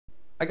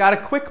I got a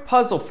quick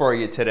puzzle for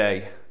you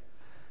today.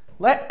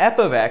 Let f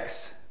of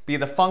x be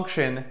the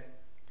function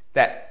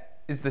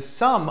that is the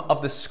sum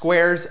of the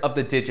squares of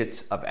the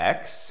digits of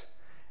x,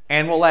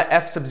 and we'll let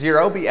f sub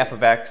 0 be f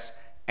of x,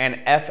 and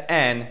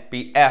fn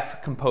be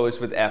f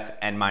composed with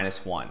fn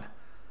minus 1.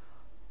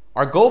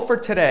 Our goal for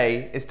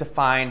today is to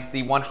find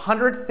the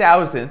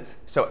 100,000th,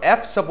 so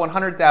f sub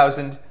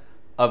 100,000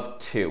 of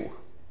 2.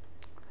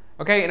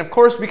 Okay, and of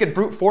course we could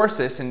brute force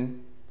this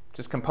and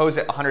just compose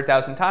it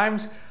 100,000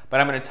 times, but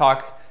I'm going to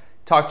talk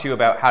to you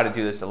about how to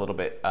do this a little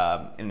bit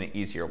in an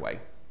easier way.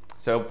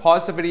 So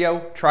pause the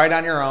video, try it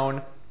on your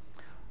own,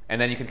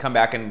 and then you can come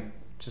back and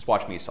just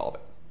watch me solve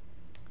it.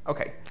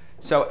 Okay,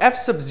 so f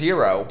sub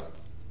 0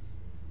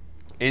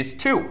 is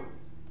 2.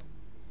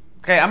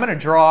 Okay, I'm going to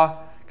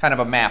draw kind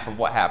of a map of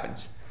what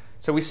happens.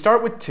 So we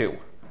start with 2.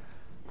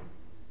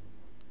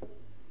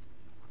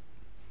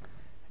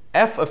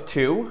 F of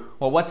 2,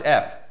 well, what's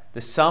f?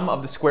 The sum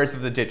of the squares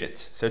of the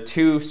digits. So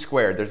 2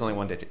 squared, there's only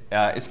one digit,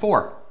 is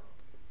 4.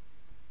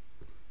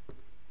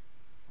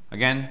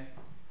 Again,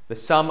 the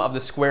sum of the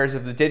squares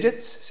of the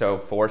digits, so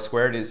 4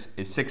 squared is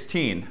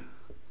 16.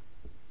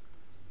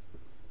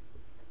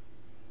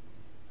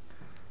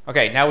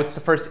 Okay, now it's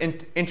the first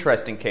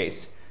interesting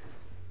case.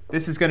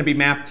 This is going to be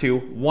mapped to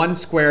 1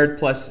 squared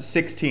plus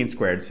 16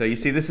 squared. So you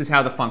see, this is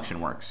how the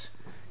function works.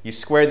 You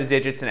square the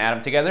digits and add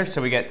them together,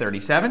 so we get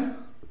 37.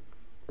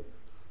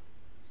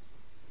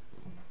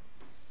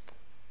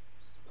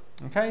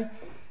 Okay,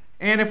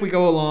 and if we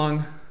go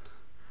along,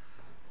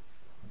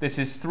 this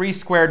is 3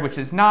 squared, which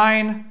is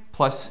 9,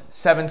 plus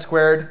 7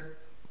 squared,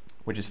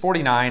 which is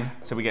 49,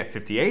 so we get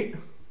 58.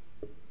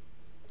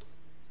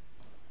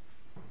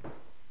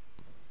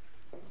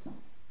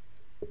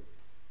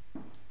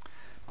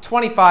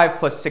 (25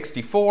 plus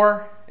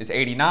 64 is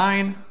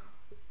 89.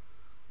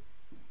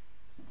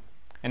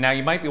 And now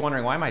you might be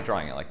wondering, why am I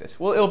drawing it like this?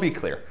 Well, it'll be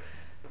clear.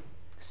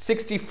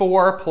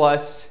 64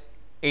 plus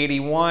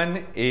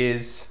 81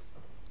 is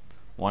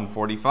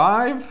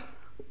 145.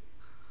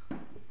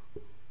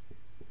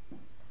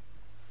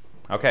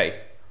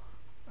 Okay,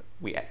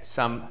 we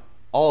sum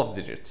all of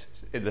the digits,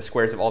 the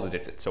squares of all the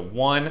digits. So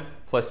 1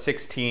 plus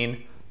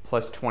 16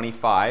 plus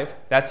 25,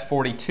 that's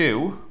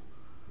 42.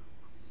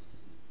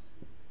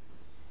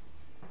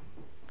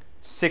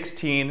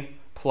 16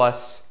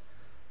 plus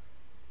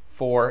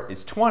 4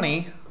 is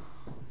 20.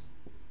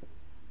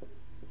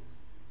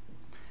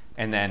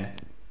 And then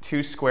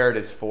 2 squared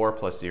is 4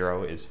 plus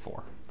 0 is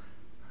 4.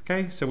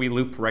 Okay, so we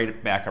loop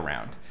right back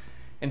around.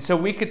 And so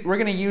we're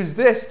going to use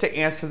this to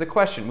answer the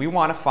question. We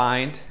want to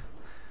find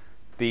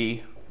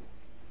the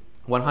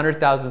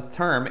 100,000th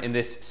term in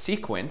this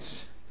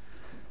sequence.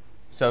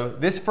 So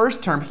this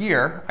first term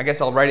here, I guess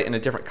I'll write it in a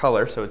different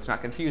color so it's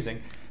not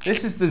confusing.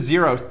 This is the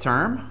 0th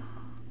term.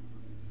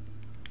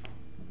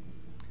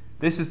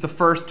 This is the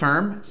first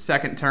term,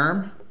 second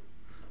term,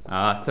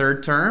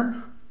 third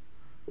term,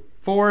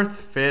 fourth,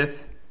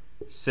 fifth,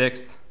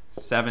 sixth,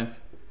 seventh,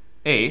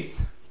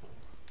 eighth.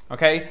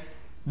 Okay,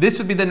 this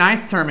would be the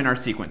 9th term in our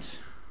sequence.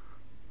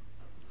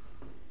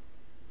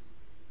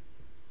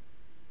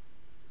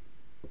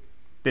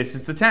 This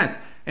is the 10th,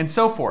 and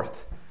so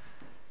forth.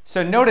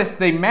 So notice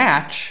they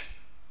match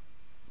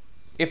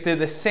if they're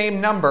the same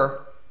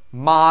number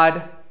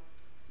mod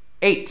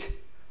 8,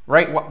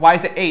 right? Why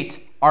is it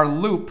 8? Our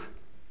loop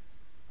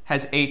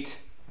has 8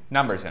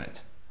 numbers in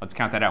it. Let's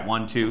count that out.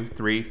 1, 2,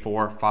 3,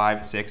 4,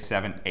 5, 6,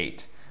 7,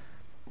 8.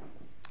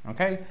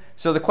 Okay,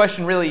 so the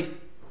question really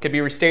could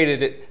be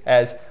restated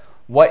as,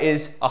 what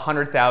is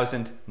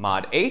 100,000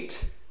 mod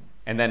 8?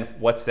 And then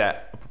what's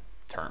that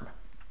term?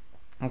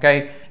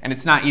 Okay, and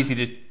it's not easy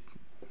to,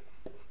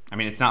 I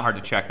mean, it's not hard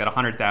to check that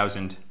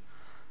 100,000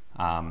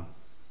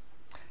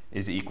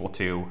 is equal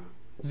to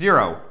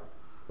 0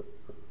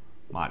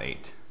 mod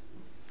 8.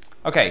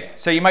 Okay,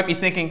 so you might be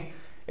thinking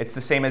it's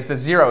the same as the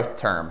 0th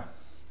term.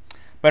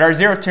 But our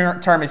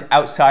 0th term is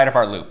outside of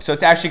our loop. So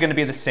it's actually going to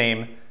be the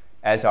same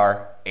as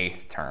our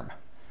 8th term.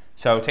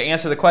 So to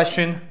answer the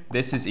question,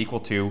 this is equal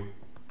to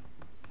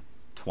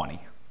 20.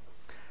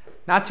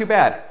 Not too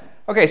bad.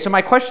 Okay, so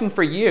my question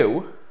for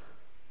you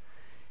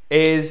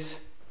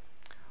is,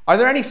 are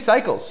there any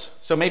cycles?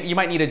 So maybe you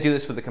might need to do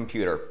this with a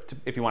computer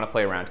if you want to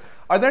play around.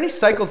 Are there any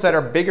cycles that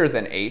are bigger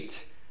than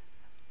 8?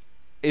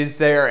 Is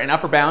there an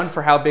upper bound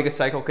for how big a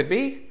cycle could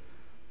be?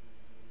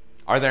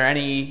 Are there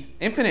any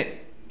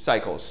infinite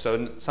cycles,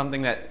 so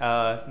something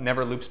that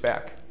never loops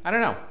back? I don't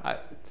know.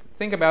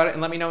 Think about it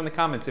and let me know in the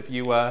comments if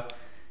you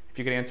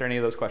could answer any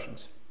of those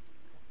questions.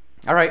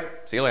 All right,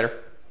 see you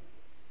later.